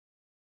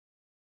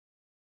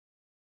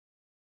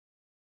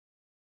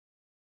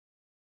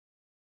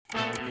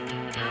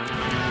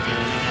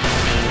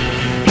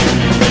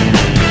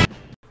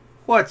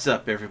What's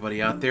up,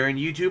 everybody out there in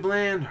YouTube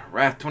land?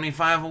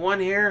 Wrath2501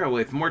 here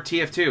with more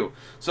TF2.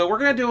 So we're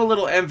going to do a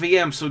little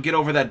MVM so we get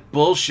over that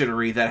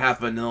bullshittery that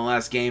happened in the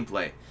last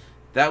gameplay.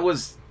 That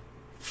was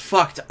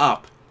fucked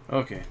up.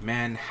 Okay,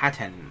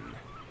 Manhattan.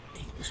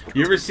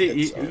 You ever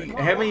see...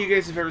 how many of you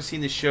guys have ever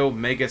seen the show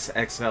Megas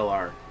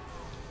XLR?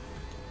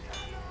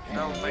 I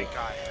don't think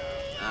I have.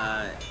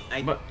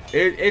 But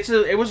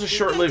it was a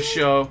short-lived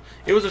show.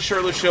 It was a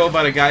short-lived show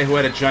about a guy who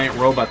had a giant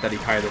robot that he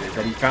piloted,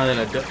 that he found in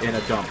a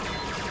dump.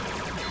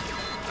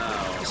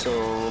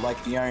 So,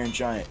 like the Iron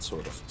Giant,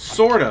 sort of.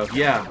 Sort of,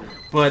 yeah.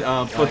 But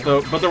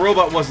the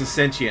robot wasn't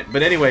sentient.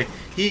 But anyway,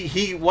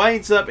 he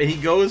winds up and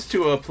he goes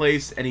to a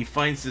place and he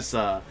finds this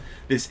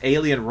this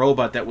alien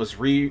robot that was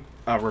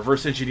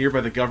reverse engineered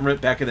by the government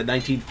back in the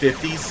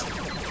 1950s.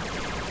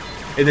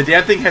 And the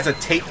damn thing has a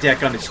tape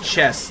deck on its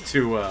chest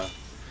to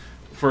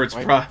for its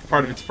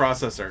part of its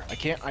processor. I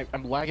can't.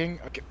 I'm lagging.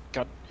 Okay,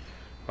 God.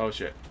 Oh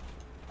shit.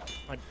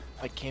 I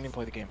can't even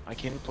play the game. I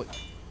can't even play.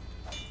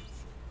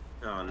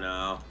 Oh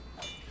no.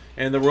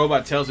 And the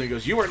robot tells him, he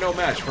goes, "You are no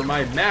match for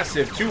my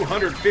massive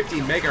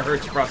 250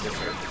 megahertz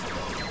processor."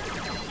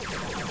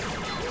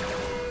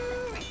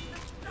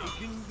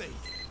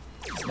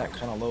 Isn't that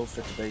kind of low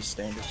for today's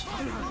standards?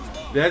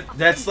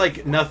 That's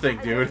like nothing,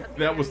 dude.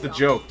 That was the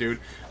joke, dude.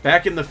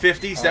 Back in the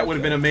 50s, that would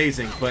have been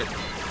amazing, but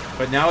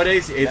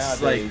nowadays it's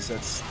nowadays,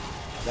 that's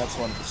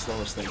one of the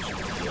slowest things you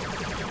can do.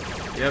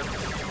 Yep.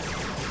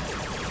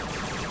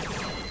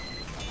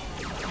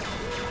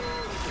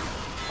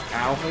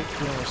 Ow.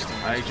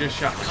 I just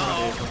shot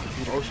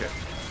myself. Oh shit.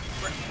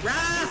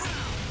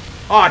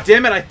 Aw, oh,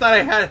 damn it, I thought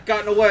I had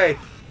gotten away.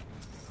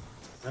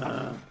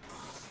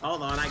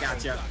 Hold on, I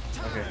got you.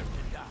 Okay.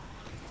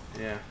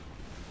 Yeah.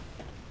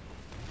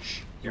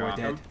 You are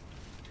dead.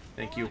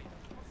 Thank you.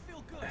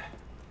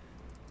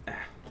 What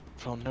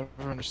I'll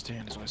never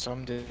understand is why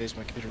some days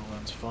my computer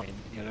runs fine,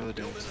 yet other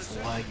days it's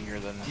laggier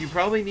than... You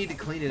probably need to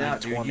clean it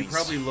out, dude. 20s. You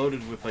probably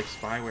loaded with, like,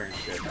 spyware and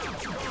shit.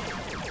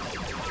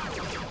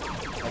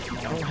 I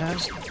don't have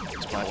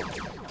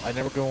spyware. I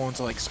never go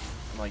onto, like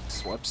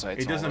websites.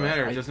 It doesn't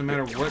matter. It doesn't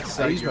matter what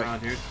site you're on,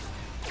 dude.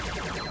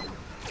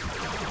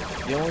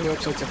 The only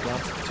websites I've gone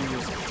to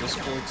is the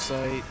Discord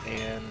site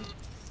and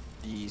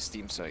the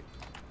Steam site.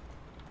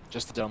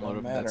 Just to download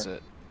them, that's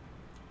it.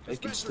 They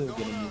can still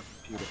get a new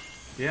computer.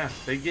 Yeah,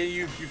 they get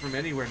you from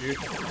anywhere, dude.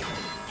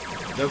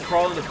 They'll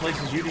crawl into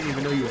places you didn't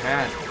even know you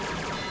had.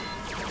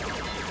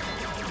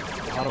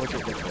 How do I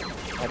get rid of it?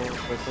 How do I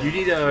you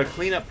need a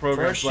cleanup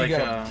program. First, like you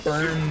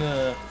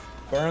gotta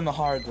burn the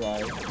hard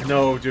drive.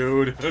 No,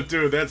 dude.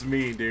 Dude, that's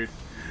mean, dude.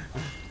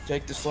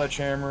 Take the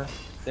sledgehammer,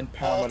 then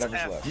pound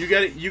whatever's left. You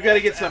gotta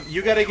get some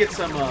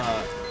antivirus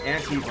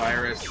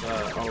anti-spyware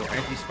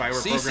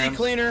programs. CC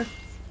cleaner.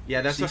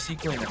 Yeah, that's CC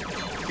cleaner.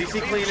 CC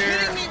cleaner.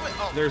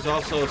 There's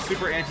also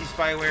super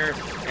anti-spyware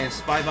and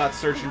Spybot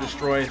search and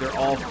destroy. They're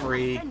all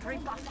free. And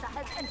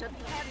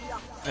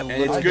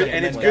it's good.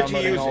 And it's good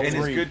to use. And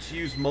it's good to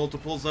use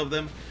multiples of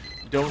them.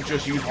 Don't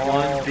just use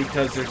one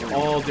because there's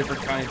all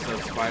different kinds of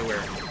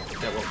spyware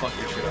that will fuck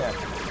your shit up.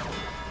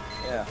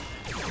 Yeah.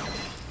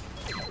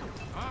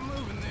 I'm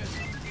moving this.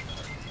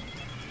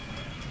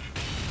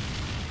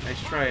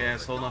 Nice try,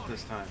 asshole. Not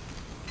this time.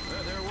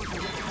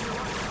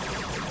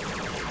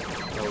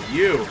 Oh,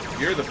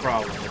 you're the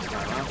problem this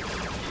time, huh?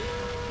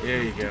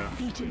 There you go.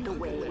 Defeated the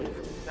wave.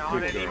 Not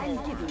I'm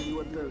anymore. giving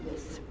you a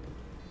bonus.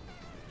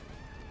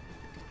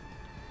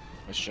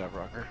 Nice job,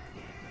 Rocker.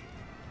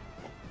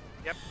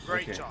 Yep,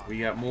 great Okay, job. we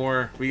got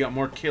more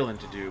killing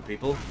to do,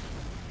 people.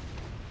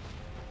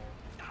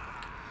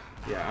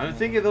 Yeah, I'm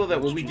thinking though that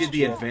when we did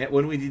the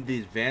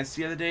advance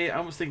the other day,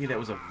 I was thinking that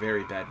was a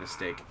very bad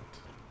mistake.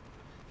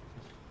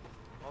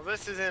 Well,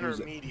 this is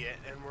intermediate,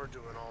 and we're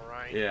doing all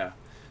right. Yeah.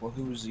 Well,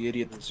 who was the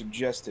idiot that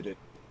suggested it?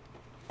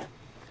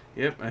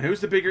 Yep. And who's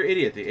the bigger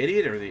idiot, the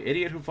idiot or the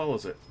idiot who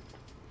follows it?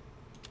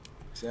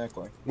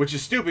 Exactly. Which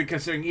is stupid,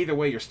 considering either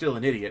way you're still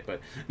an idiot. But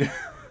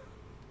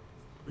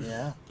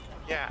Yeah.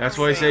 Yeah. that's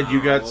why I said you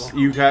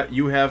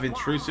have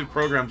intrusive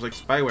programs like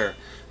spyware.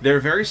 They're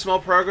very small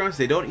programs.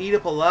 They don't eat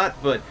up a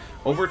lot, but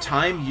over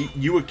time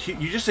you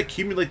just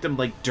accumulate them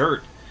like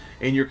dirt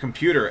in your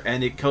computer,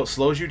 and it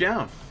slows you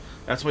down.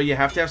 That's why you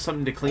have to have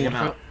something to clean them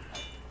out.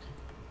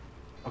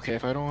 Okay,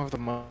 if I don't have the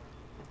money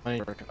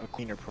for a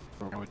cleaner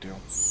program, I would do.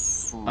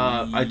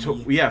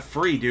 Yeah,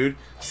 free, dude.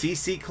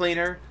 CC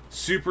cleaner,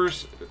 super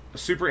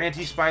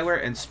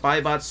anti-spyware, and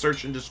Spybot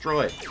search and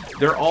destroy.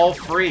 They're all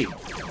free.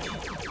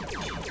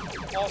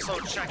 Also,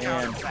 check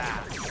out our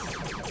fast.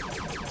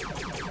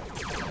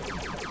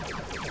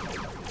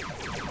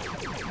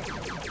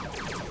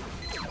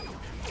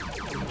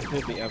 It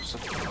would be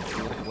absolutely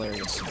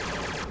hilarious.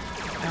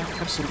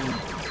 Absolutely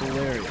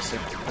hilarious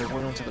if I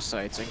went onto the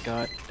sites and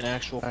got an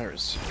actual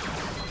virus.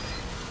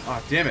 Oh,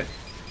 damn it.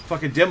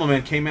 Fucking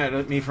Demoman came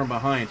at me from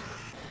behind.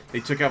 They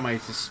took out my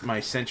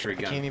sentry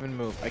gun. I can't even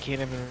move. I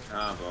can't even.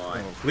 Oh boy.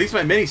 At least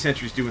my mini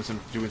sentry's doing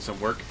some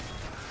work.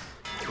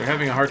 They're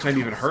having a hard time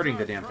even hurting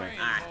the damn thing.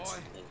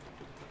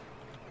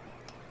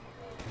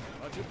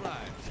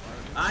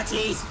 Ah,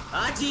 jeez!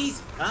 Ah,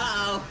 jeez!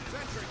 Uh-oh!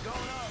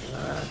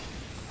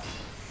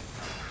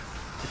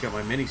 Pick up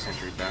my mini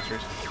sentry,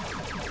 bastards.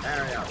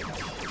 There we go.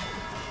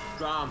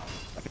 Drum.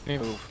 I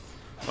can't move.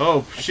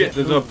 Oh shit!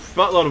 There's a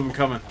buttload of them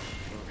coming.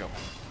 There we go.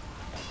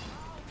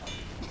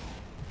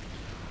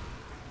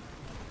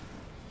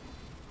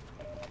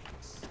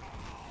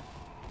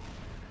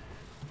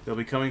 They'll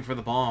be coming for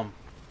the bomb.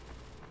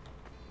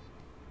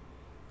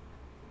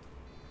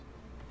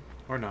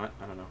 Or not,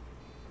 I don't know.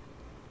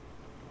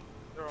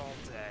 They're all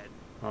dead.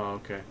 Oh,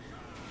 okay.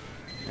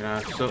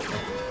 And so...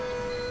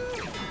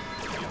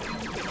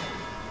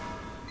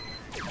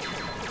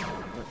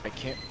 I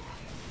can't.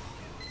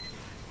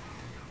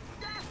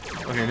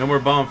 Okay, no more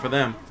bomb for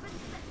them.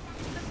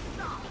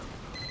 Not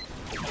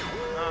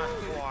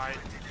quite.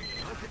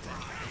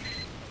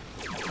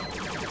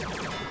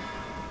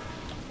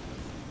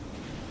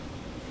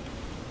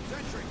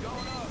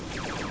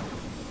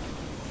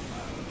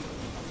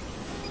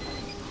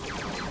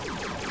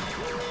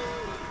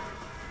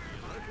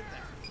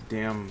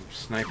 Damn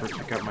sniper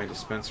took out my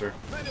dispenser.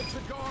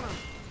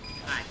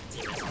 Ah,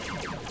 damn it.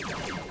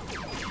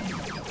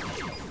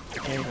 I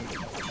can't even.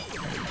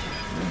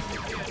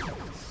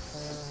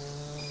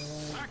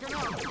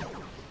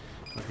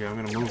 Okay, I'm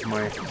gonna move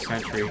my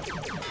sentry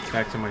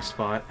back to my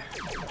spot.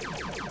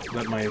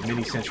 Let my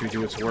mini sentry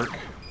do its work.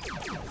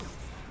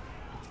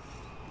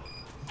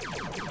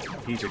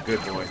 He's a good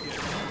boy.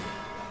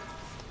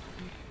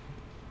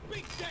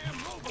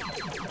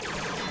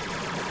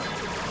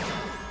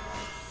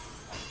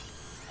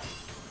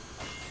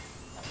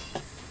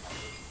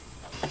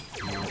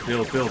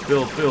 Build, build,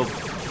 build, build.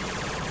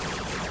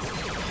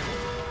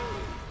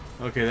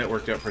 Okay, that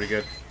worked out pretty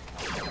good.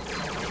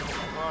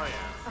 Oh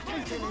yeah.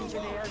 Attention,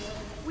 engineers.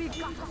 We've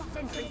got a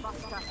sentry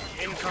buster.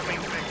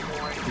 Incoming big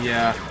boy.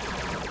 Yeah.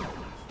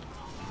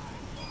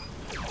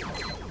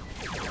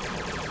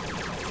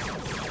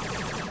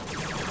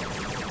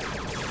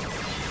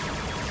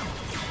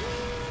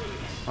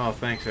 Oh,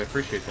 thanks. I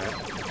appreciate that.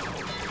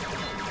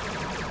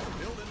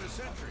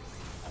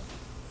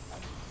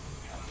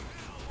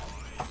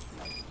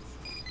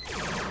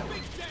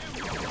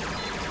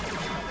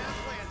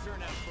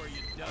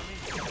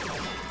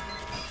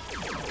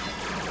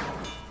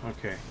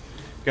 Okay.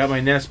 Got my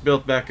nest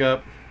built back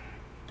up.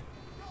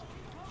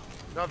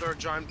 Another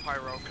giant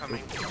pyro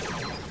coming.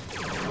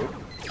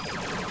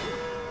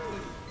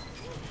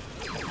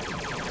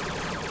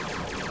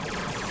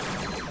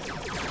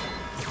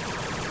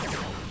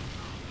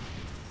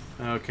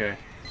 Okay.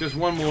 Just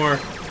one more,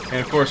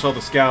 and of course all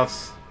the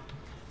scouts.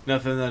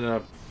 Nothing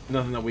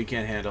that we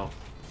can't handle.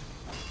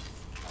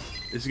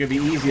 This is gonna be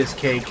easy as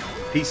cake.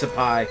 Piece of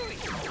pie.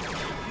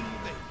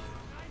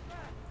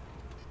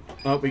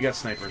 Oh, we got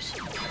snipers.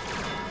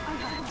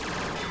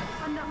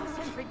 Another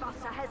sentry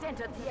buster has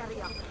entered the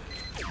area.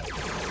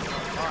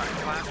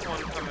 Alright, last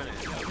one coming in.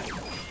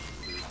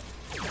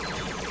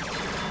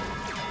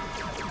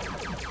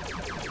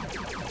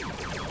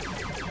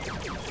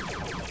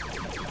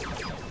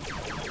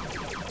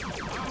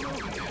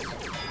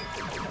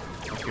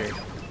 Okay.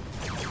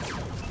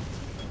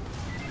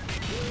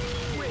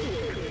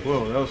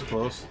 Whoa, that was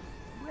close.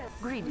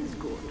 Greed is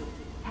good.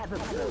 Have a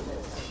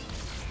bonus.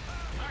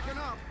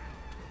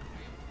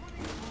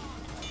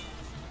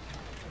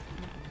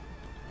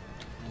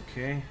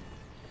 Okay.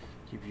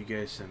 Give you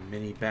guys some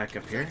mini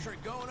backup here.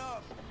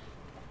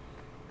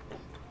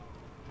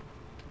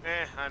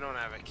 I don't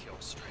have a kill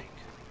streak.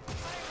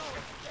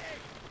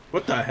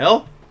 What the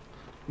hell?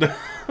 I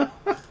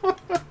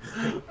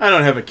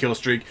don't have a kill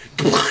streak.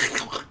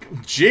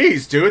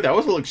 Jeez, dude, that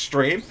was a little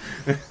extreme.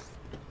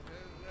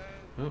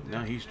 Oh,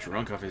 now he's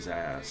drunk off his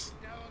ass.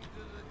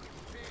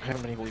 I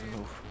haven't been able to even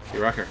move. Hey,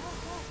 Rocker.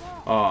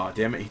 Oh,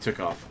 damn it, he took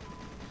off.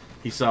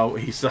 He saw.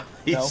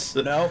 No,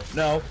 no,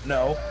 no,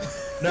 no,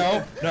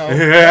 no, no, no.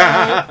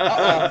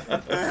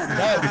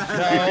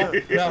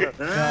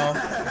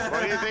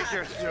 What do you think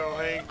you're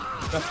doing?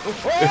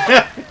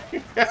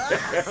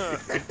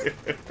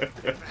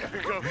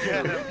 Go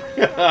get him.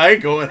 I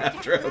ain't going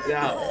after him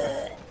now.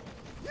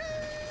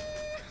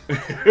 I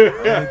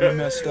may be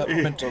messed up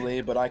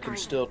mentally, but I can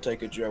still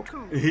take a joke.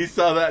 He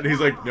saw that and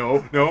he's like,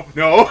 no, no,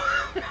 no.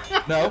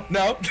 No,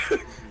 no.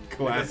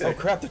 Classic. Oh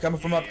crap, they're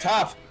coming from up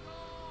top.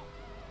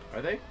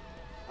 Are they?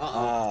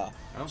 Ah,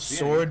 I don't see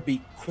sword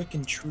be quick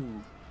and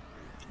true.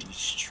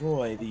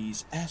 Destroy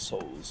these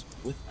assholes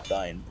with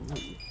thine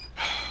brew.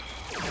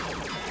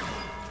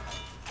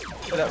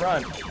 Hey, that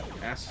rhymed. any.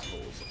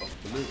 Assholes of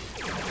blue.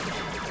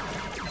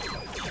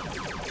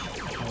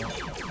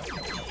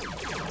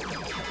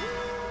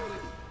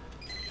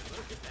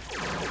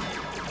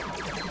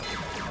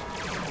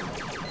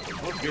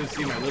 Well, it's good to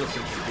see my little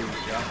sister doing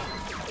the job.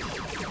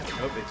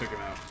 Oh, they took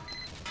him out.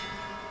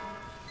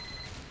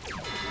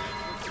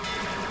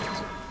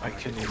 I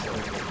can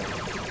easily.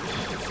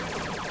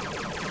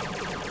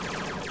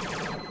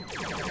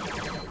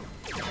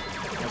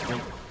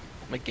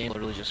 My game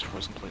literally just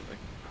froze completely.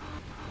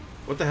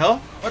 What the hell?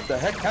 What the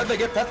heck? How'd they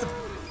get past the...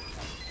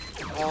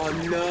 Oh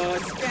no,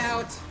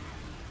 Scout!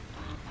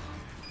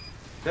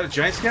 Is that a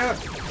giant scout?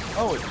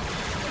 Oh,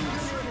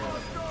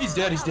 he's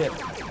dead. He's dead.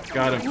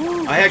 Got him.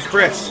 Woo, I had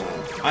crits.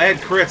 I had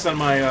crits on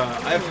my.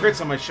 I have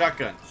crits on my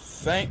shotgun.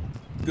 Thank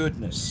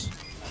goodness.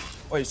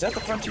 Wait, is that the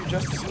Frontier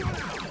Justice?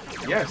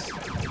 Yes.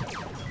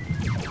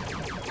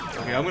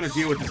 Okay, I'm gonna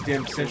deal with this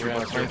damn sentry My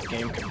buster.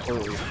 game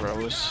completely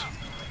froze.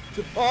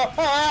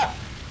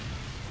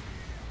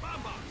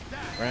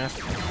 Wrath.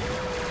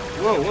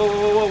 Whoa! Whoa!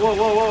 Whoa! Whoa! Whoa!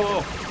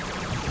 Whoa!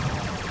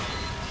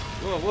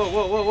 Whoa! Whoa! Whoa!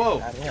 Whoa! Whoa! Whoa! Whoa!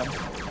 Not him.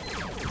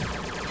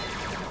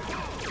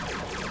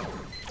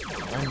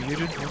 Am I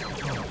muted?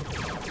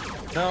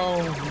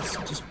 No, he's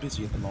just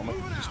busy at the moment.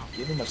 Just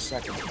give him a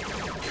second.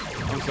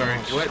 I'm sorry.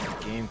 What? My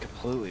game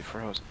completely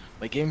froze.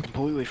 My game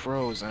completely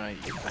froze, and I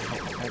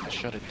had to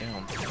shut it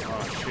down.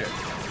 Oh shit!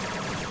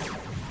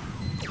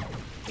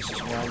 This is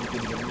why you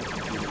didn't get a new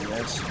computer,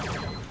 yes?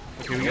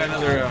 Okay, we got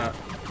another.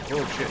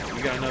 Oh shit!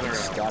 We got another.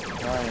 Stop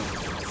crying.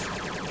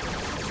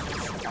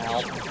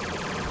 Ow.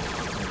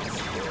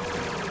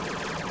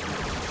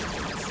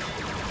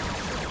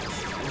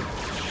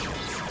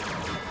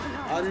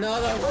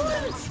 Another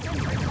one.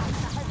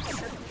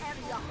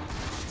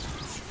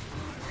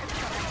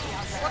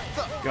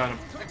 Got him.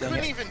 I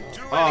couldn't even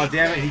do Oh anything.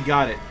 damn it! He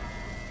got it.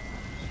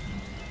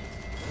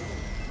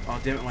 Oh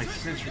damn it! My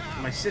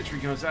sentry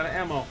gun's out of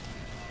ammo.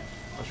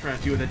 I was trying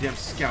to deal with that damn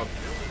scout.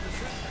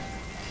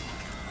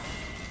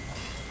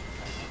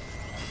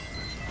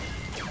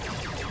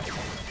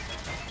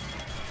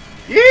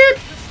 Yeep!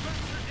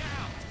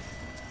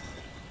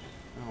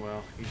 Oh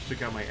well, he just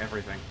took out my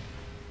everything.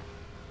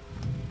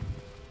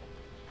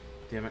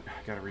 Damn it,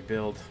 I gotta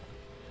rebuild.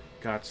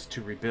 Gots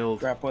to rebuild.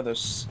 Crap with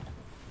us.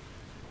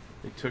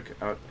 They took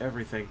out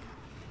everything.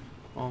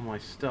 All my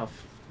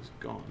stuff is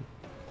gone.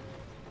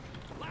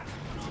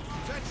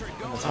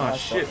 That's Oh, how I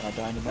shit. felt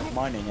when I died in that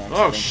mining accident.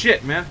 Oh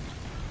shit, man!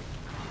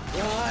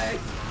 Right.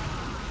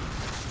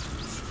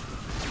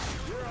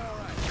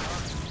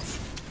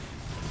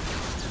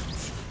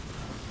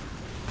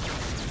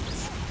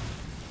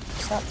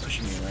 Stop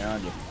pushing me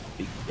around, you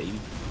big baby.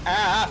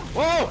 Ah!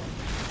 Whoa!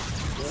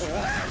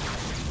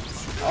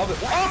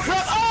 Oh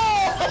crap!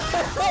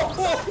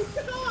 Oh!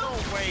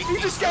 No way.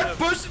 He just got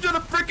pushed into the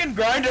freaking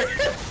grinder.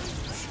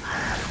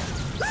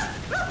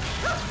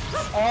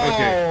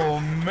 Oh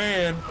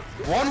man!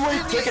 One-way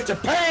ticket to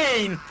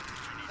pain.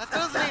 That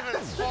doesn't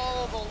even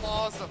follow the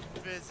laws of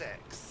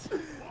physics.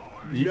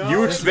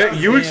 You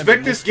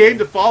expect this game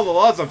to follow the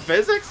laws of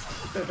physics?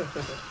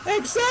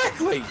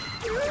 Exactly.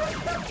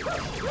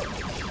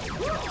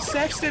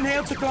 Sexton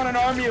Hale took on an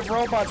army of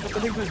robots with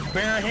his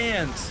bare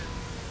hands.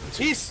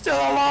 He's still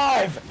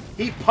alive.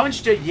 He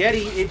punched a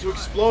Yeti into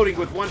exploding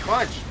with one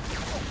punch.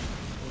 Oh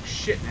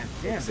shit, man!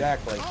 Damn.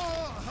 Exactly.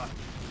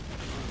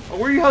 Oh,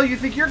 where the hell you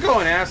think you're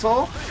going,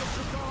 asshole?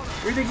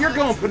 Where you think you're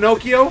going,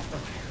 Pinocchio?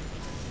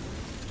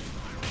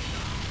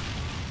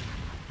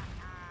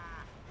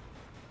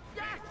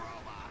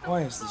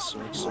 Why is this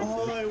sword so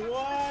good?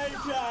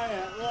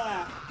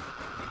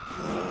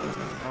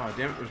 Oh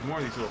damn it! There's more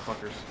of these little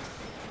fuckers.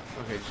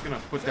 Okay, just gonna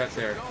put that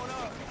there.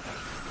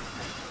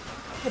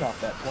 Get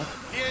off that point.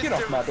 He is Get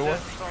off my door.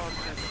 insist on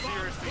just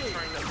seriously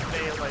trying to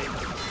melee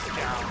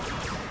scouts.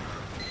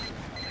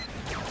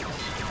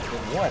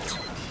 What?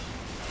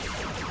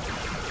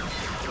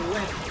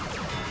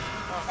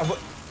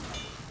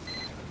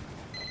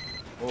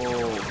 Oh,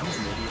 he's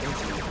an idiot,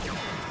 isn't he?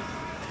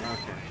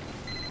 Okay.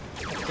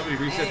 Somebody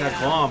reset that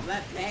bomb.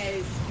 Let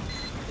pace.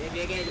 If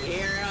you can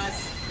hear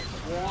us,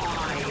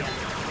 why?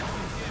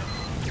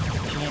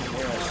 Can't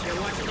hear us. If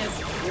you're watching this,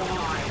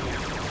 why?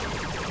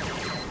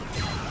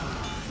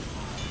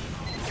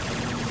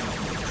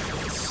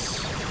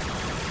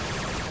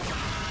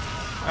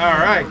 All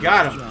right,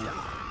 got him.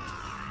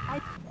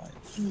 My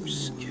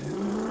loose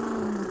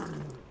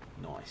cannon.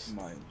 Nice.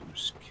 My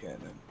loose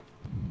cannon.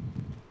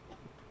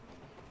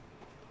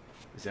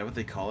 Is that what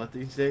they call it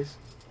these days?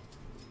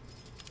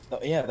 Oh,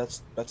 yeah,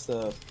 that's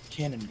the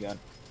cannon gun.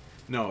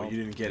 No, you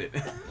didn't get it.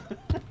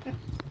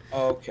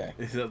 Okay.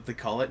 Is that what they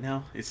call it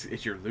now?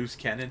 It's your loose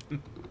cannon.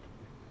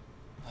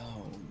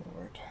 Oh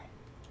lord.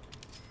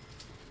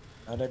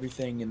 Not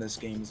everything in this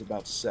game is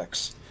about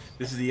sex.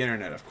 This is the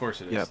internet, of course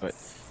it is. Yeah, but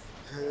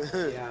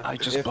Yeah. I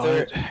just If bought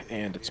there- it,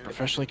 and it's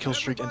professionally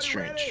killstreak and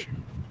strange.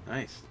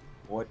 Nice.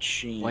 What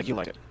sheen. Like you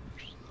like it.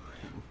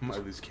 My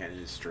loose cannon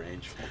is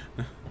strange.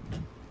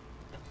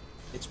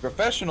 It's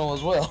professional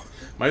as well.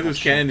 My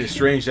loose cannon is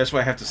strange. That's why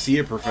I have to see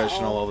a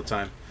professional all the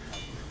time.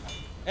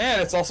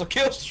 And it's also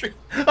kill streak.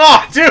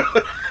 Oh, dude!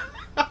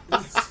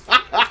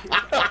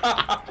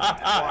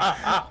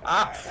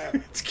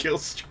 It's kill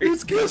streak.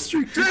 It's kill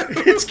streak too.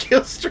 It's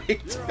kill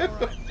streak too.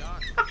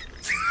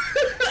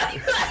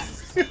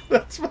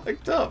 That's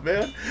fucked up,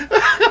 man.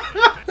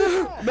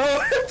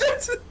 No,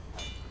 that's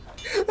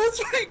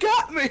what he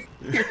got me.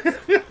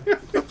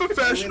 A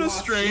professional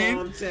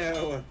strange.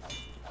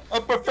 A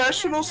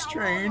professional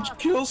strange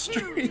kill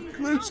streak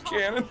loose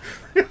cannon.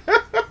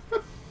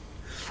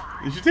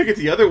 You should take it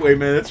the other way,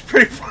 man. That's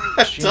pretty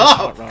fucked Shane's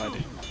hot up. rod.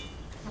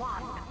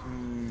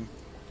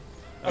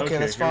 Okay,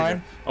 that's here we go.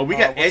 fine. Oh, we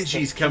got What's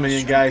NGs the coming in,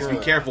 kill guys. Be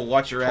streak? careful.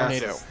 Watch your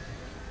Tornado. asses.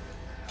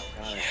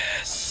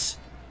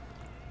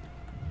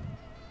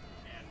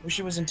 Wish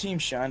it was in Team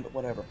Shine, but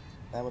whatever.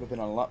 That would have been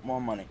a lot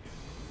more money.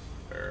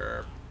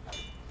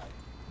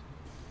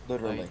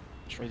 Literally. I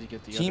tried to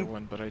get the Team- other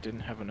one, but I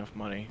didn't have enough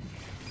money.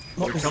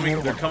 What was the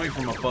other They're one? coming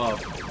from above.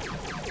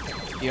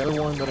 The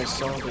other one that I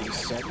saw that you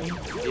sent me, it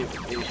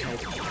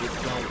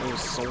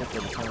was sold by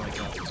the time I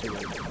got to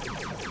it.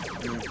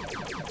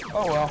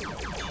 Oh well.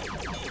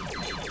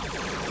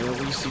 But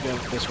at least you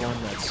got this one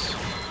that's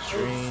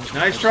strange.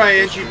 Nice has try,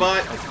 a Angie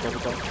bot. has double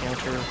dot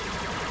counter.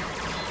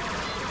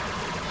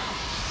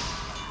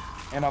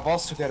 And I've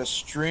also got a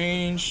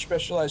strange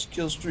specialized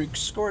kill streak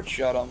scored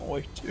shot on the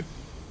way too.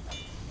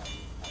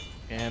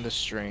 And a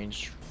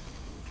strange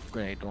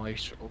grenade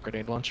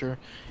launcher,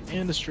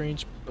 and a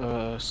strange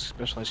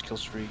specialized kill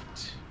streak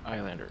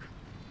Islander.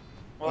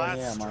 Well, Oh,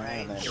 that's yeah,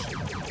 my strange.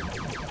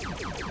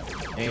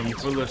 And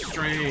Full of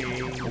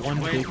strange.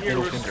 One when big you're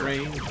middle a finger.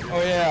 strange.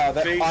 Oh yeah,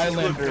 that Faces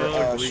Islander look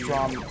ugly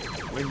Strom.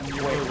 When Wait, you're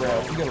bro, you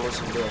wrong. gotta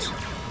listen to this.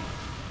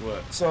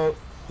 What? So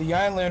the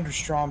Islander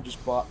Strom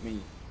just bought me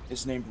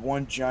is named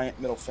One Giant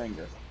Middle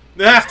Finger.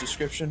 His Ah!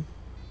 description: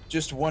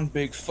 just one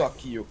big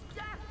fuck you.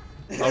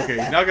 Okay,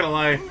 not gonna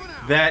lie,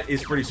 that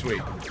is pretty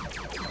sweet.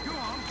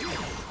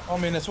 I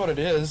mean, that's what it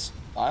is.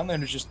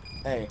 Islander's just,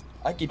 hey,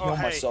 I can Oh, heal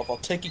hey. myself. I'll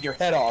take your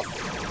head off. Oh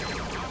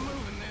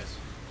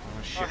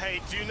Oh, shit.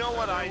 hey, do you know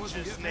what I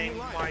just named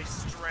my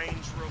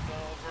strange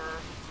revolver?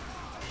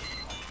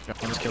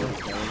 got one kill.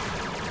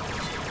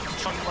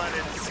 John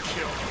Lennon's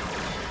kill.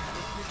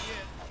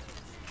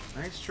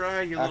 Nice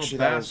try, you Actually,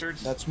 little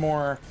bastards. that's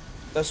more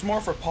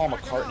for Paul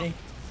McCartney.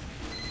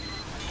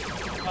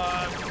 No,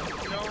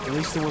 At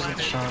least it wasn't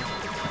the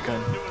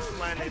shotgun. It was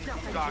Lennon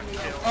who got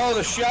killed. Oh,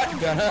 the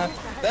shotgun, huh?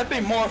 That'd be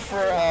more for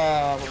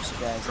what's the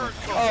guy's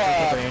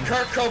name?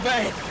 Kurt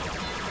Cobain.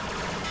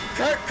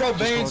 Kurt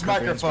Cobain's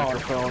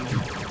microphone.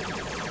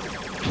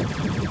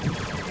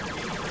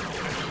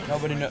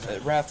 Nobody knows.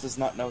 Raph does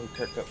not know who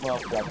Kurt Cobain. Well,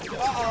 probably does.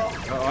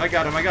 Oh, I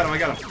got him. Back up,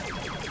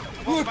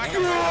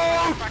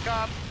 back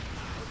up.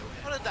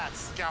 What did that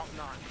scout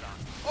not done?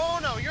 Oh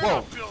no, you're Whoa,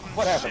 not building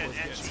what shit, happened?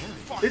 Edgy.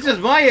 Fuck This is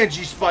my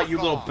NG spot, you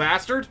little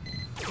bastard.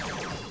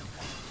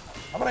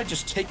 How about I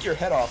just take your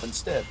head off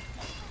instead?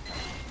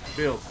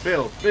 Bill.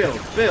 Bill.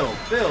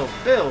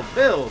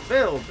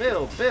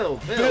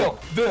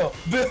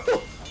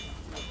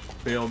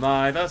 Bill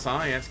Nye, the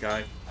science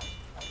guy.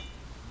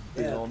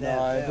 Bill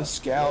Nye, the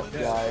scout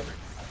guy.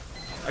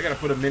 I gotta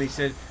put a mini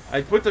sent.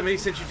 I put the mini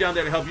sentry down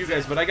there to help you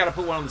guys, but I gotta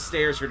put one on the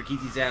stairs here to keep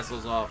these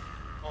assholes off.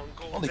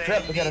 Uncle Holy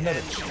crap, we got Danny another.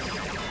 Edgy.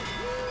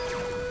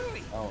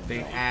 Oh, They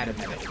no. had a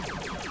minute.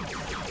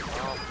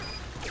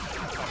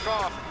 Fuck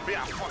off.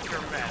 Yeah, fuck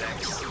your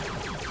medics.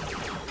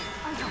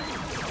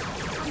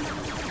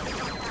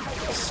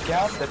 A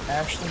scout that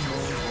actually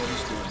knows what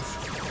he's doing.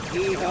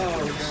 Hee-ho,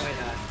 join us.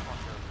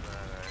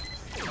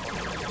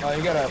 Oh,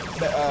 you got a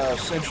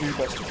sentry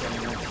buster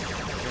coming in.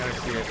 Yeah, I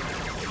see it.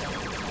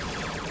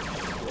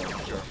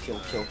 Kill.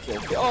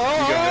 Oh!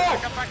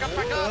 Back up, back up,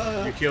 back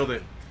up. You killed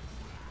it.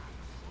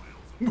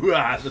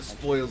 The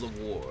spoils of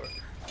war.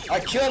 I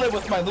killed it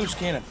with my loose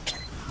cannon.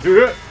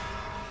 Yeah.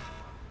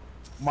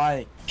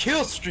 My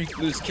kill streak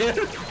loose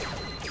cannon. Do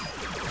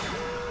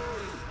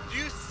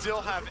you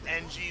still have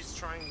NGs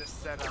trying to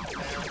set up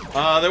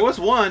there? There was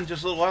one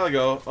just a little while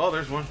ago. Oh,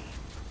 there's one.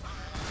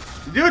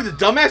 Dude, the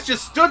dumbass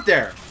just stood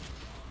there.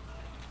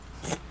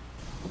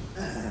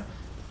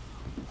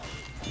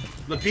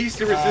 The piece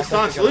de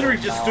resistance literally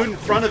just stood in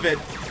front of it,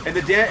 and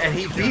and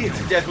he beat it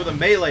to death with a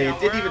melee. Yeah, It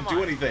didn't where even am do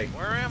I? anything.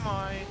 Where am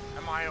I?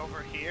 Am I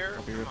over here?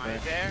 I'll be right am I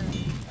back. there?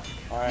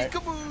 Alright.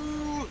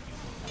 Peekaboo!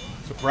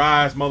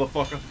 Surprise,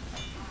 motherfucker.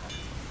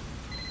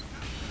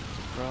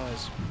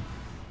 Surprise.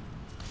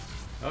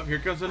 Oh, here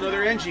comes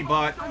another NG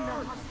bot.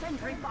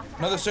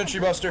 Another sentry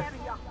buster.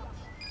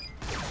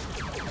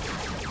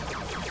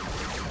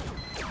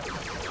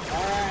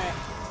 Alright,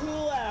 two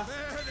left.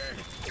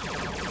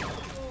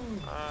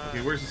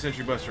 Okay, where's the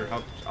sentry buster?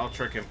 I'll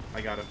trick him. I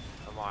got him.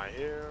 Am I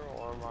here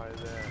or am I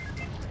there?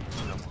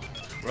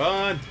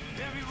 Run!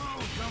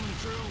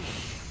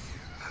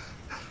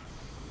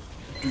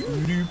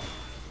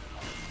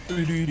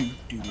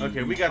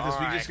 Okay, we got this.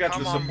 We just got Alright,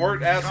 the come on. support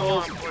Come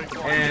assholes on, quick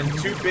one. and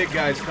two big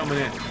guys coming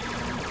in.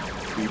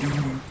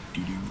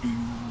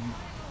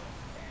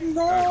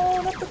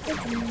 No, not the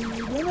country.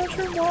 We're not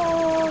your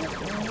mom.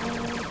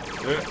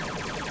 Yeah.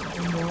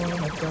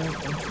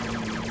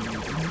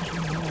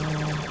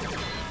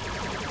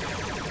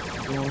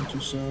 Going to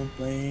some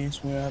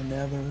place where I've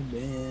never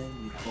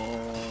been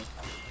before.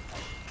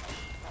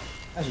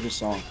 That's a good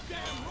song.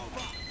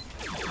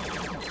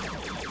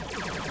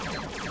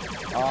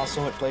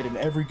 Also, it played in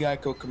every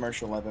Geico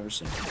commercial I've ever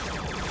seen.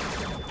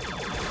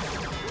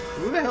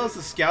 Who the hell is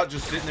the scout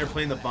just sitting there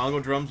playing the bongo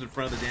drums in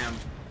front of the damn?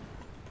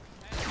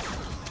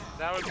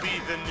 That would be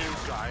the new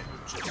guy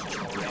who just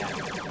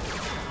joined.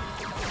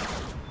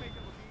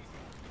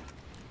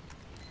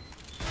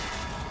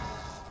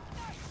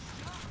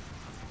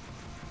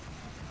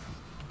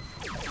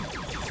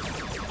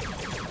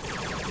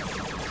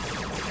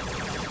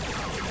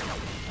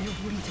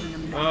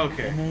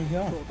 Okay. And there you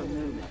go. For the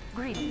moment.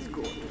 Greetings,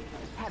 good.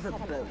 Have a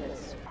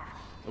bonus.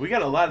 We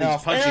got a lot of Now,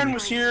 these if Aaron punching.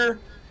 was here,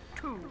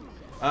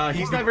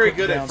 He's not very put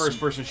good at down some-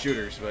 first-person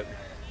shooters, but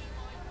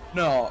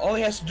no, all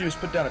he has to do is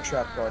put down a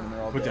trap card and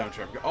they're all put dead. down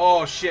trap.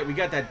 Oh shit, we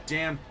got that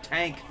damn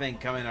tank thing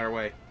coming our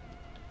way.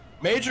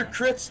 Major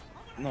crits.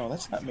 No,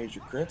 that's not major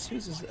crits.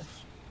 Who's is that?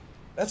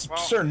 That's Well-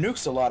 Sir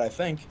Nukes a lot, I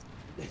think.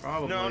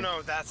 Probably.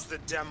 No, that's the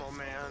demo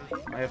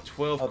man. I have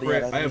 12 Oh, yeah,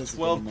 crit. that I have is the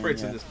 12 demon, crits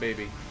yeah. in this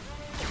baby.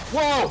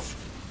 Whoa!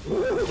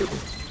 Alright,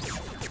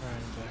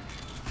 I'm back.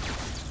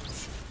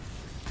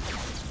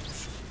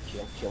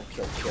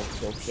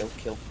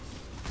 Kill.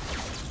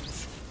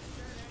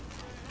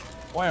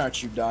 Why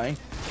aren't you dying?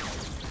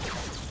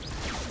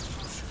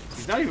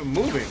 He's not even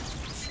moving.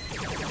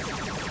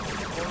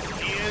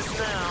 He is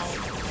now.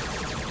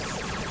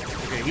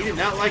 Okay, he did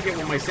not like it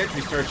when my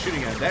sentry started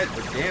shooting at him. That's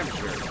for damn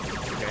sure.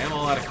 Okay, I'm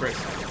all out of crits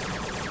now.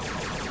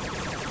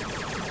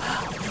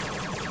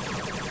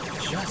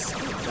 Just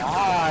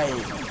die.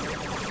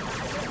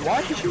 Why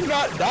are you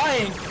not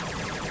dying?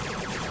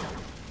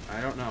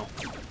 I don't know.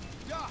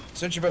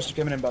 Sentry Buster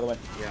coming in, by the way.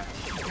 Yeah.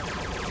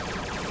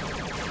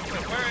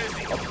 Wait, where is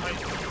he?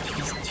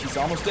 He's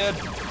almost dead.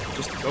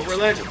 Just Don't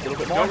relent. a little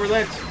bit more. Don't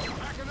relent.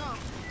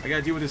 I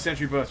gotta deal with the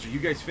sentry buster. You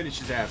guys finish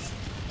his ass.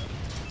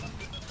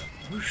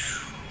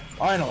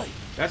 Finally.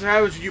 That's what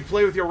happens when you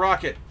play with your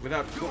rocket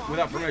without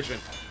permission.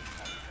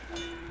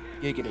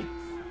 Giggity.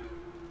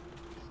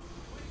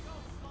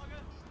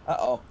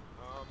 Uh-oh.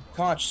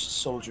 Conch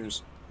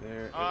soldiers.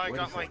 There. I what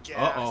got is my that?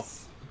 gas. Uh-oh.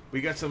 We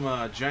got some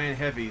giant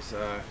heavies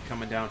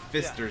coming down.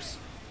 Fisters.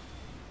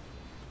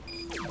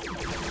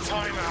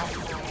 Time out.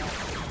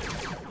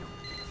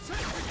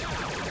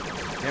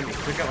 Damn, he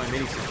took out my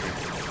mini sentry.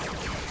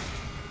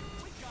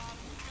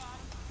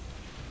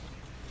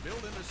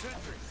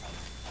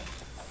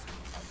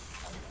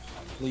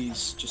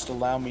 Please, just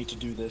allow me to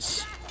do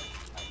this.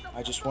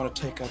 I just want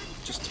to take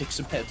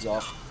some heads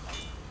off.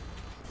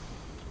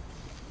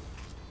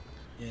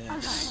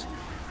 Yes.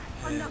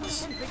 Another Heads.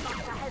 sentry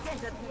buster has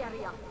entered the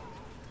area.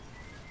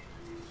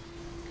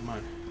 Come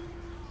on.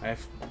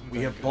 We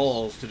have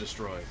balls to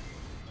destroy.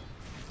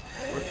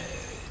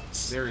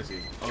 There is he.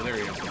 Oh, there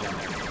he is. Down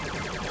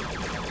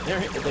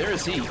There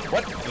is he.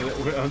 What?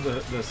 there.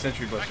 The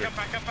sentry buster.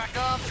 Back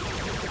up.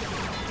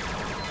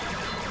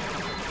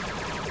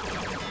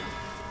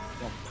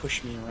 Don't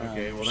push me around.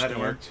 Okay, well that understand?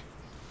 worked.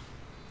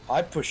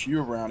 I push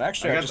you around.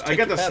 Actually, I just I take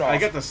got your head I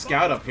off. got the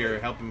scout up here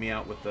helping me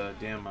out with the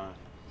damn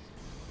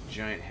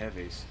giant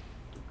heavies.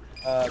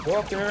 Go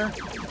up there.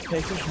 Pay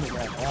attention to the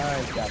ground.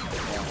 I got the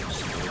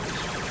bombs.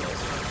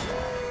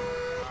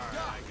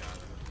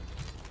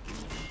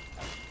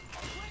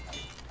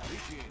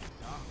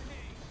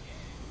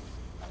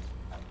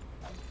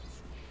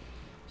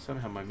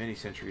 Somehow my mini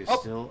sentry is Oh.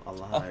 still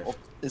alive. Oh,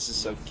 this is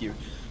so cute.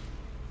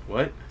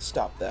 What?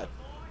 Stop that.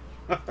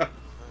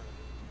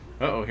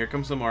 Uh-oh, here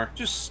comes some more.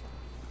 Just.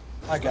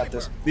 I got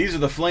this. These are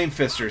the flame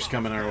fisters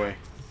coming our way.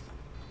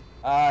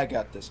 I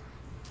got this.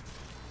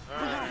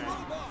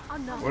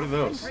 Another What are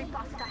those? sentry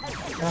buster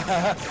has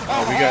entered.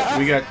 Oh,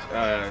 we got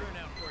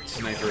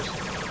snipers.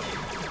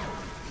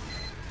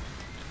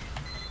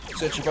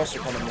 Sentry Buster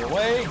coming your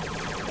way.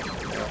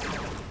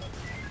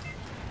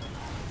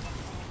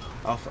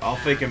 I'll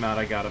fake him out.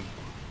 I got him.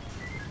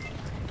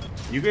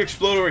 You can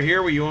explode over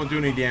here where you won't do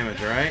any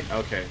damage, alright?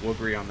 Okay, we'll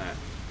agree on that.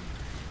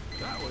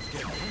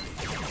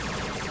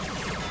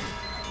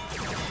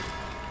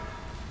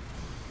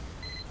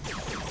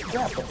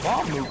 Crap, the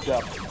bomb moved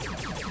up.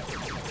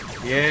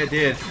 Yeah, it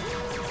did.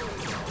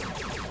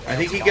 I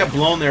think he got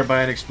blown there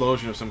by an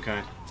explosion of some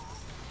kind.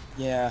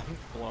 Yeah.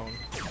 Blown.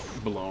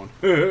 Blown.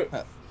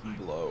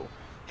 Blow.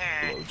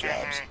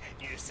 Blowjobs.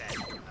 You said.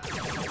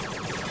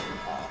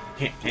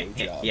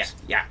 Blowjobs.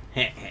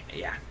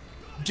 Yeah.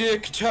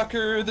 Dick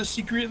Tucker, the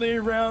secretly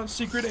aroused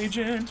secret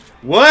agent.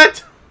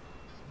 What?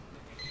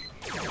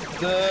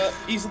 The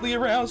easily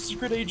aroused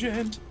secret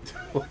agent.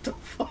 What the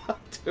fuck,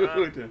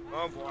 dude?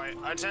 Oh boy.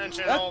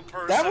 Attention all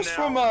personnel. That was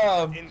from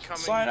Incoming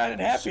Cyanide and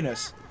bullshit.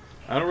 Happiness.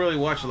 I don't really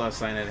watch a lot of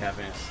Cyanide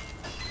Happiness.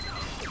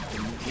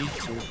 You need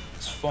to.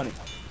 It's funny.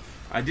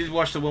 I did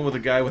watch the one with the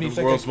guy with do you the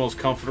think world's I- most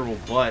comfortable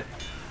butt.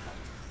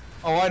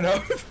 Oh, I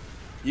know.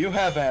 You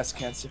have ass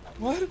cancer.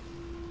 What?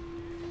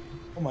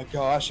 Oh my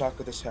gosh, how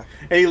could this happen?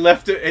 And he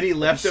left it. And he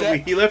left You it.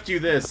 said- He left you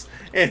this.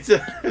 It's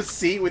a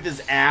seat with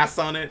his ass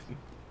on it.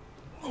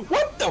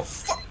 What the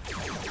fuck?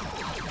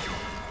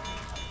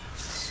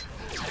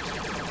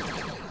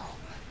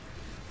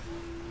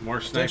 More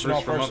Attention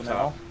all snipers from up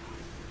personnel. top.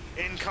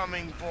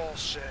 Incoming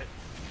bullshit.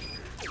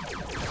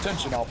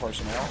 Attention all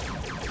personnel.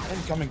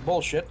 Incoming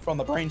bullshit from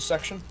the brain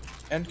section.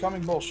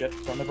 Incoming bullshit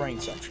from the brain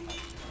section.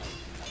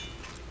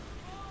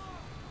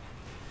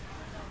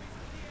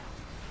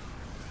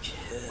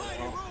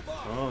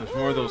 Oh, there's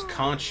more of those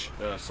conch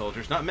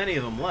soldiers. Not many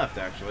of them left,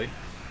 actually.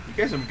 You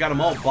guys have got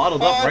them all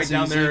bottled up Oh, right that's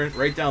down easy.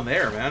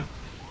 there, man.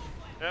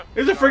 Yep.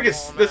 There's a got 'em all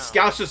friggin' the now.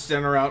 scouts just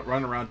standing around,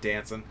 running around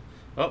dancing.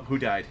 Oh, who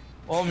died?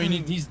 Well, I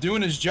mean, he's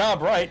doing his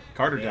job right.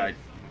 Carter died.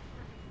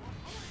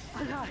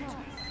 Alert.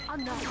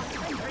 Another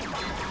sentry buster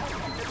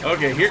has entered.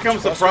 Okay, here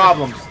comes the Buster.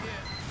 problems.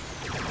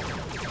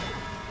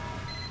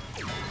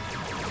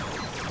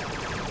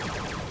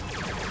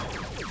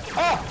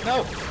 Ah,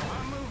 no!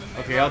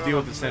 Okay, I'll deal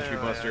with the Sentry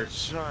Buster.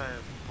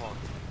 Giant fuck.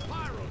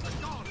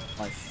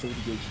 My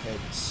 38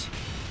 heads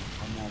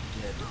are now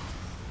dead.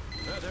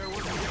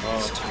 Oh.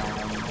 It's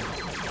time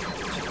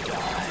to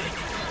die.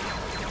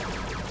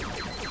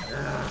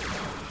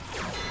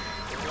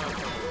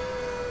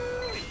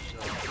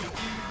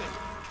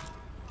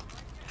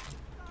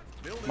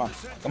 Come on,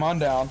 come on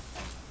down.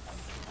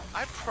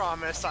 I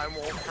promise I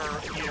won't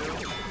hurt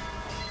you.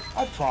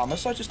 I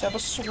promise, I just have a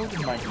sword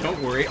in my hand.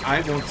 Don't worry,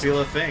 I won't feel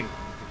a thing.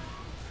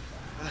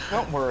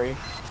 Don't worry.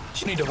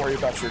 You need to worry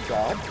about your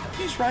god.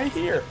 He's right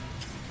here.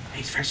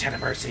 He's fresh out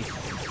of mercy.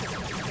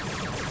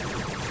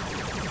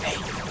 Hey,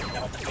 you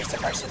know what the face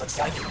of mercy looks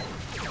like?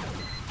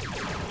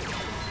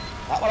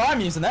 Not what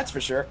I'm using, that's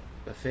for sure.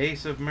 The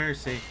face of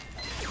mercy.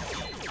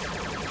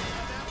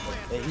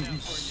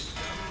 Face.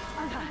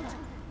 Alert!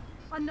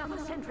 Another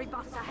sentry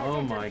buster has Oh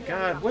entered my the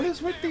god, area. what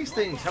is with these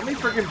things? How many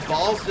freaking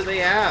balls do they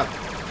have?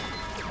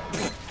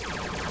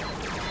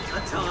 A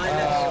ton.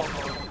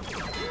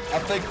 I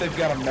think they've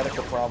got a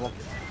medical problem.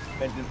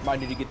 They might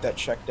need to get that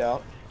checked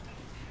out.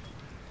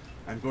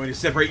 I'm going to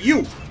separate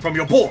you from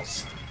your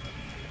balls.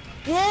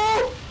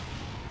 Whoa!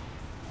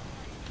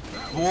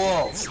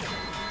 Balls.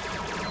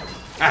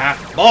 Ah,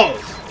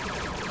 balls.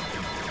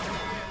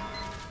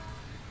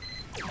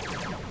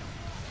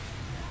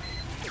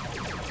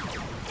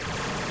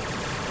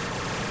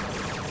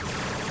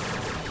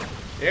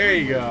 There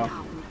you go.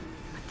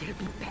 But they'll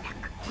be back.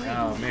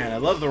 Oh man, I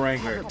love the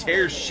Wrangler. It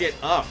tears shit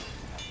up.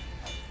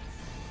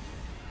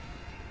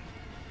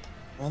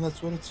 Well,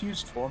 that's what it's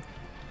used for.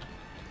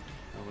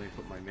 Oh, let me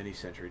put my mini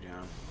sentry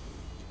down.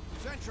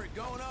 Sentry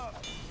going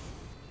up.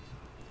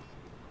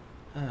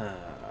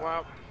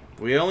 Well,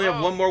 We only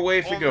have one more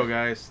wave to go,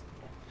 guys.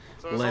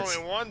 so there's Let's-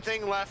 only one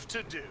thing left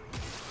to do.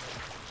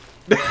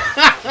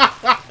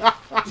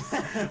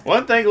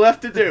 One thing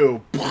left to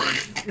do.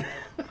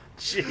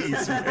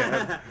 Jeez,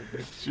 man.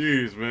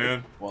 Jeez,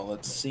 man. Well,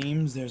 it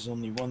seems there's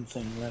only one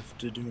thing left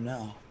to do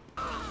now.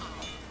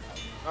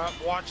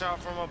 Watch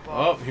out from Oh,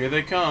 above. here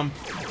they come.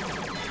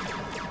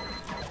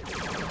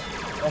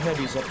 That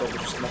heavy's up there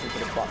with just nothing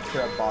but a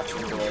pair of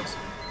boxing gloves.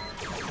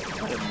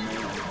 What a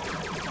man.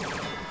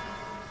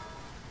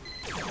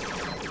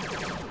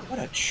 What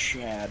a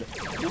Chad.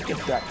 Look at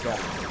that guy.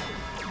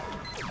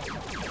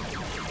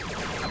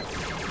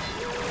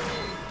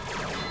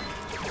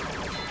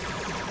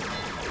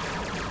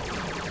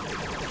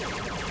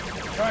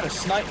 Trying to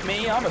snipe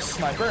me? I'm a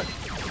sniper.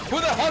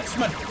 With a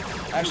huntsman!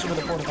 Actually, with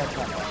a fortified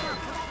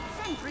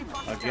combat. Sentry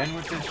buster. Again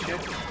with this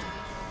shit?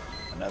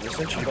 Another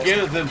sentry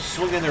Again with them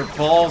swinging their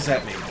balls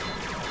at me.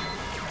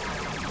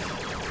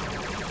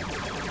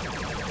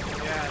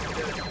 Yeah,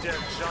 they're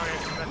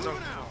giant. That's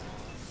okay.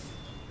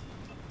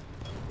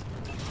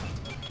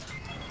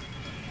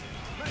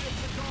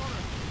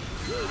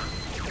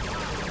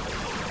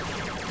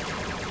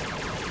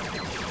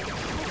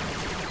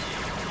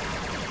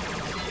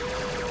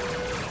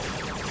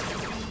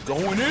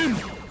 Going in!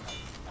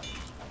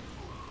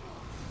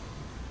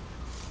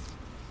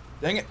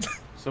 Dang it.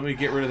 Somebody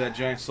get rid of that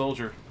giant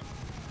soldier.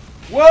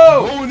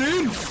 Whoa! Going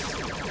in!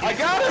 I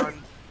got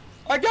him!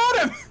 I got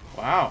him!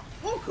 Wow.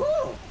 Oh,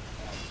 cool.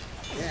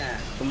 Yeah.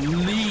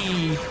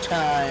 Lead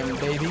time,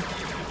 baby.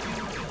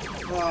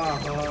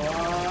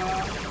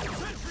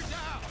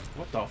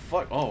 What the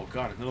fuck? Oh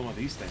god, another one of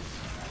these things.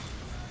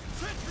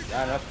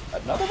 Got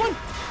another one?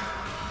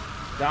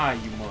 Die,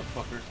 you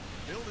motherfucker.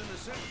 Building the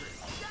sentry.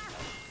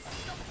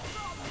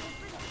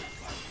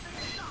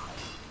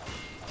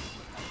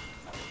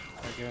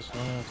 I guess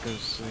I'll have to go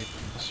to sleep.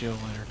 I'll see you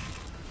later.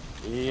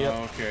 Yep.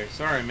 Oh, okay,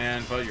 sorry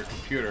man about your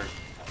computer.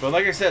 But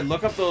like I said,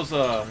 look up those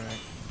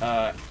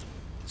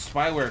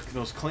spyware,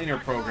 those cleaner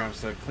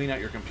programs to clean out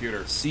your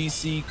computer.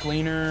 CC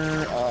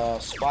Cleaner,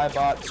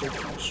 Spybot,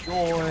 Search and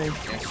Destroy.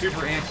 And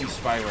super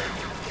anti-spyware.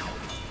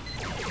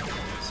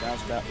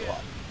 Sounds about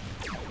right.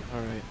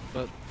 Alright,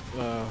 but,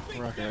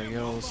 Rocket, I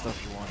got all the stuff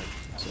you wanted.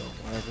 So,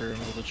 whenever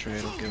I'm able to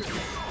trade, I'll give it to you.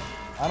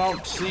 I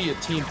don't see a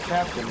team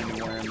captain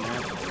anywhere in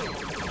there.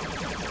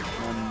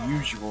 An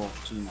unusual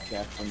team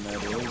captain,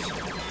 that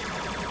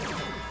is.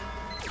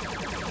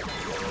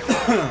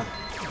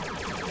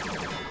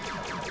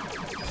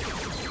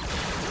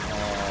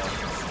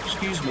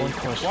 Excuse me, One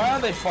question. why are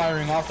they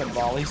firing off in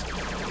volleys?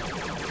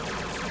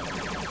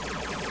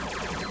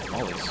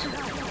 Always.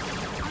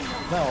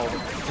 No,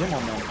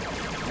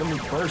 Dimmelman. Let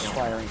me burst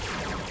firing.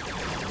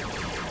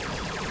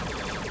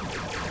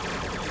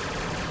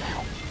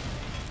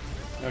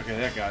 Okay,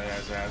 that guy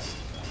has ass.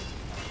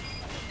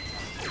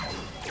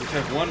 We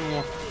have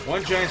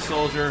one giant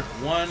soldier,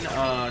 one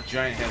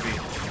giant heavy.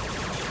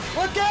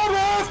 Look out,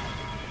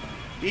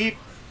 Ruff! Eep.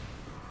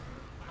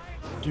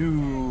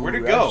 Dude, Where'd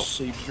it I go? just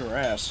saved your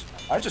ass.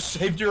 I just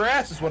saved your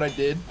ass is what I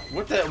did.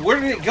 What the? Where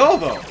did it go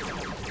though?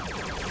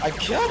 I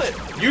killed it!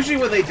 Usually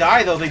when they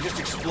die though, they just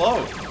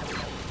explode.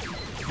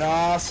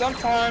 Nah,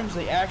 sometimes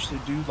they actually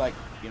do, like,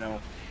 you know,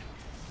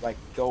 like,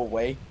 go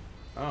away.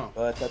 Oh.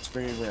 But that's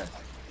very rare.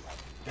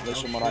 At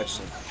least from what I've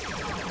seen.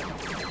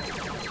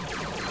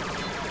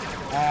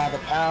 Ah, the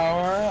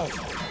power of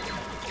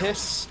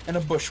piss, and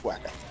a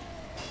bushwhacker.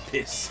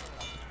 Piss.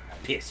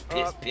 Piss,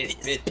 piss, piss,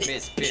 piss,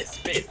 piss, piss,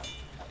 piss.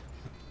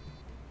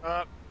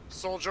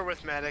 Soldier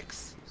with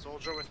medics.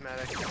 Soldier with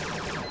medics.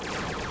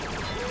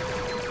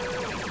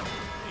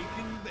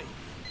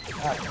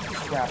 Ah,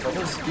 crap. Are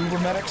those Uber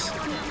medics?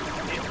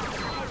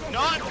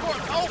 Not for.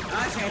 Oh!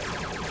 Okay.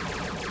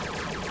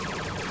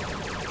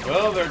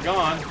 Well, they're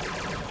gone.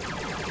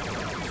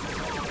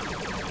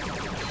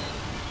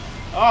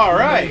 All There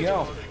you right.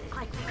 go.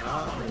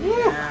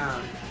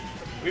 Yeah.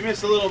 We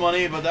missed a little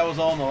money, but that was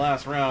all in the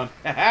last round.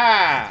 Ha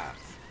ha!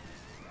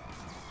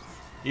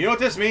 You know what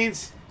this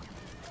means?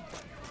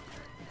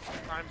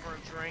 Time for a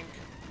drink.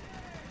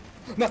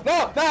 No,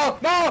 no, no,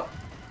 no!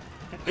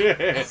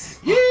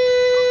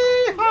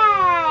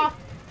 Yeehaw!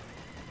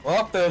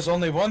 Well, there's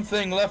only one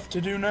thing left to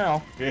do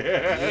now.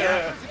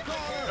 Yeah.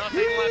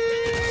 Nothing left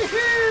to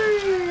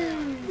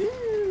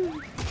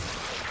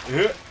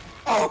do.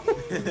 Oh!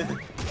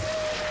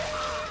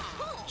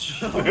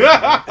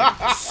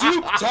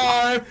 Soup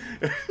time!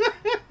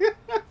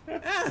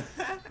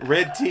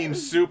 Red team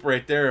soup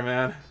right there,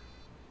 man.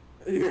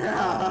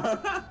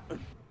 Yeah.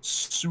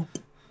 Soup.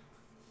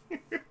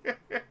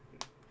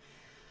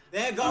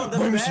 There goes the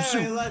Bring me some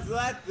berry. soup. Let's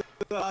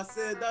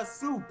let the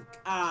soup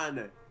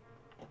can.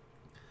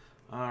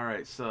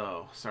 Alright,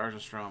 so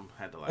Sergeant Strom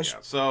had to lag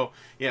out. So,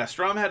 yeah,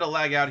 Strom had to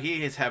lag out.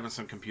 He is having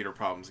some computer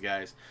problems,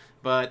 guys.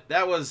 But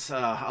that was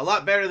a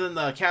lot better than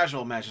the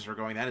casual matches we're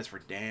going. That is for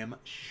damn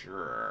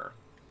sure.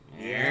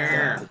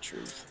 Yeah. The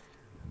truth.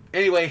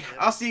 Anyway,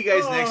 I'll see you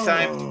guys next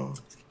time.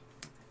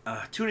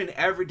 Tune in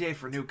every day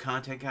for new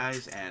content,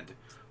 guys, and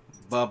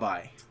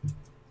bye-bye.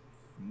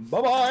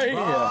 Bye-bye.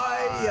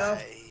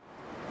 Bye.